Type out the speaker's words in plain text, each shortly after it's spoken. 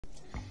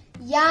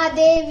या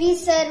देवी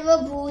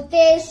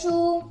सर्वभूतेषु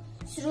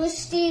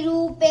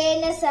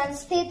सृष्टिरूपेण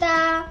संस्थिता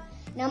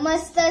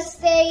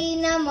नमस्तस्यै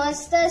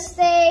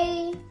नमस्तस्यै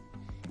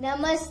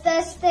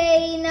नमस्तस्यै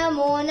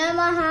नमो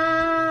नमः।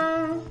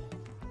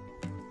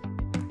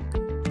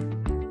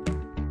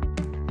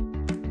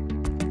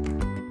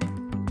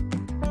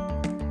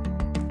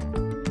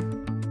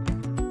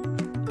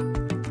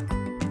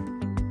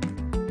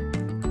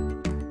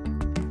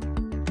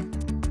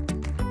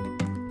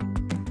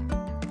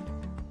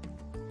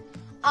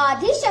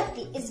 Adi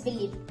Shakti is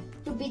believed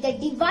to be the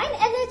divine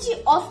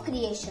energy of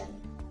creation.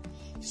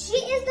 She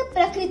is the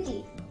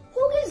Prakriti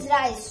who gives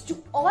rise to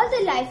all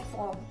the life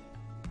form.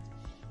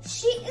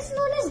 She is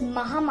known as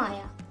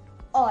Mahamaya,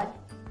 or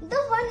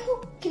the one who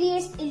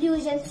creates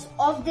illusions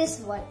of this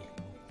world.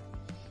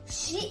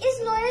 She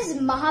is known as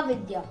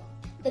Mahavidya,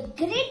 the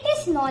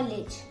greatest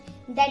knowledge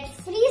that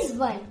frees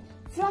one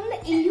from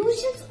the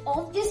illusions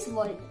of this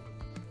world.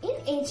 In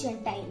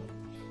ancient time,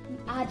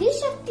 Adi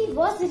Shakti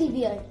was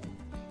revered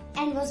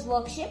and was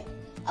worshipped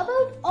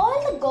about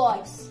all the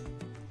gods.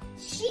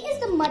 She is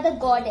the mother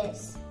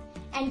goddess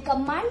and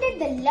commanded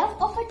the love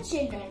of her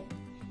children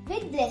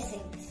with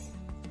blessings.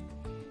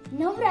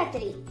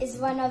 Navaratri is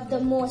one of the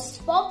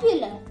most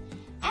popular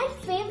and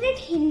favorite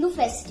Hindu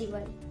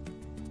festival.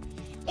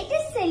 It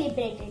is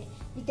celebrated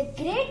with a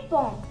great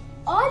pomp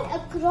all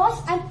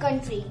across our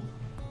country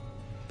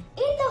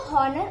in the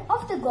honor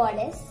of the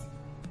goddess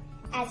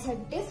as her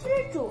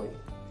different role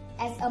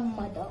as a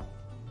mother,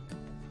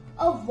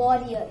 a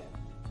warrior,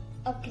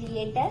 a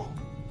creator,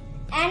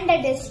 and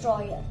a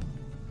destroyer.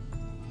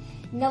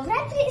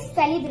 Navaratri is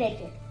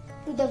celebrated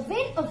to the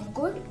win of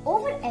good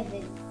over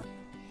evil.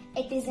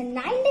 It is a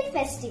 9-day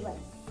festival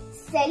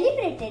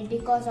celebrated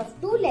because of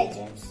 2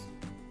 legends.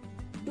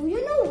 Do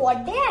you know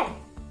what they are?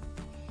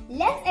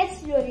 Let's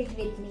explore it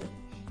with me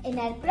in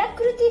our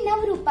Prakriti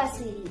Navrupa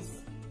series.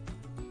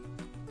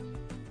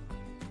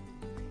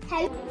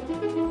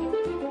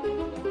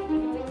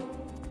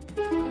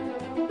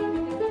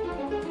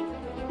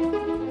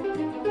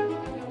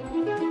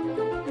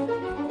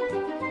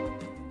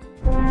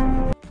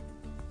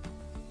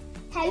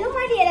 Hello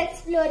my dear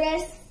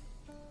explorers,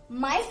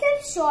 myself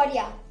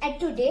Shaurya, and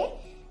today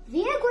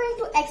we are going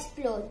to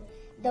explore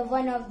the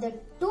one of the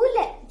 2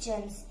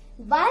 legends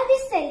why we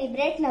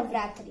celebrate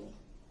Navratri.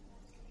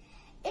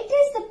 It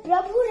is the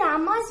Prabhu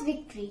Rama's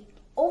victory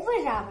over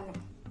Ravana.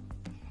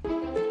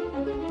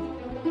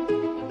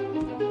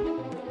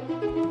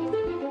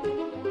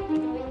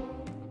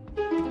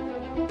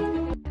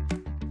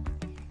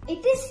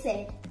 It is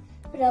said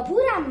Prabhu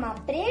Rama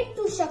prayed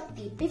to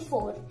Shakti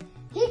before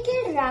he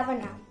killed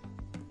Ravana.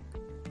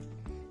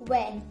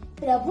 When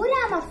Prabhu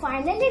Rama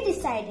finally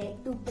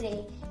decided to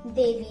pray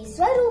Devi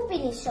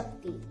Swarupini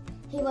Shakti,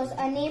 he was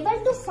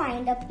unable to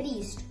find a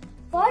priest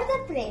for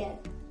the prayer.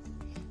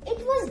 It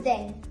was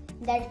then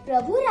that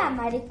Prabhu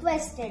Rama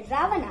requested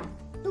Ravana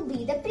to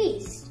be the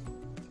priest,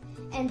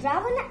 and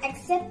Ravana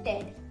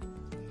accepted,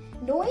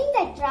 knowing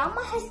that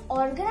Rama has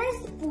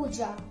organized the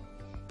puja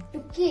to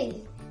kill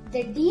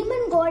the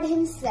demon god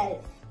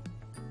himself.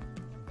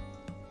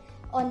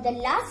 On the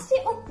last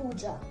day of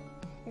puja,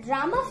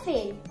 Rama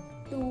failed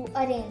to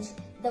arrange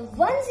the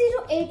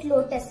 108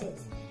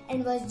 lotuses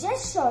and was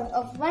just short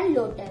of 1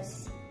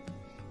 lotus.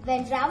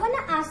 When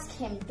Ravana asked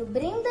him to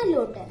bring the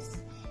lotus,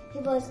 he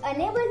was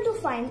unable to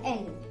find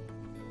any.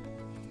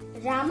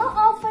 Rama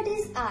offered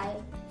his eye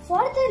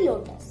for the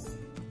lotus.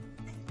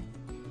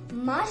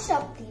 Ma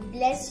Shakti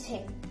blessed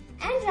him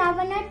and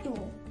Ravana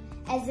too,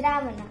 as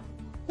Ravana,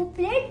 who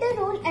played the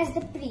role as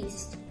the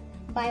priest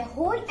by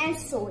whole and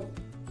soul.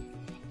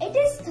 It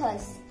is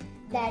thus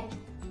that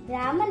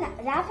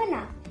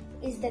Ravana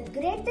is the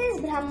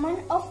greatest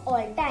Brahman of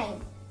all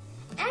time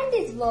and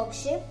is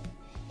worshipped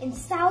in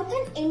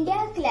southern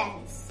India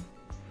clans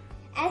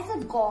as a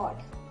god.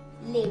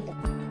 Later,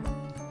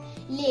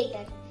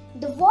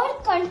 the war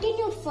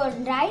continued for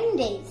 9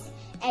 days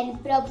and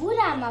Prabhu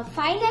Rama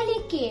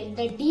finally killed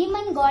the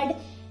demon god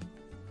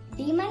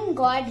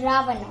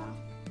Ravana.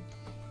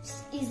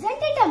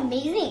 Isn't it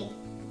amazing?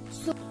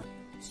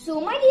 So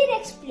my dear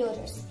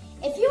explorers,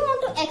 if you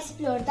want to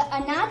explore the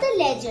another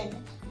legend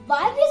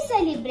why we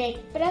celebrate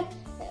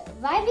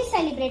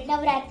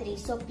Navratri,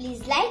 so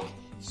please like,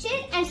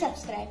 share and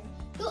subscribe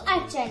to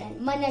our channel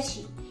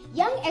Manashi,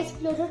 Young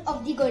Explorer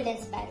of the Golden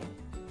Sparrow.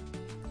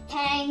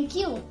 Thank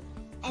you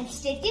and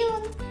stay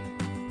tuned.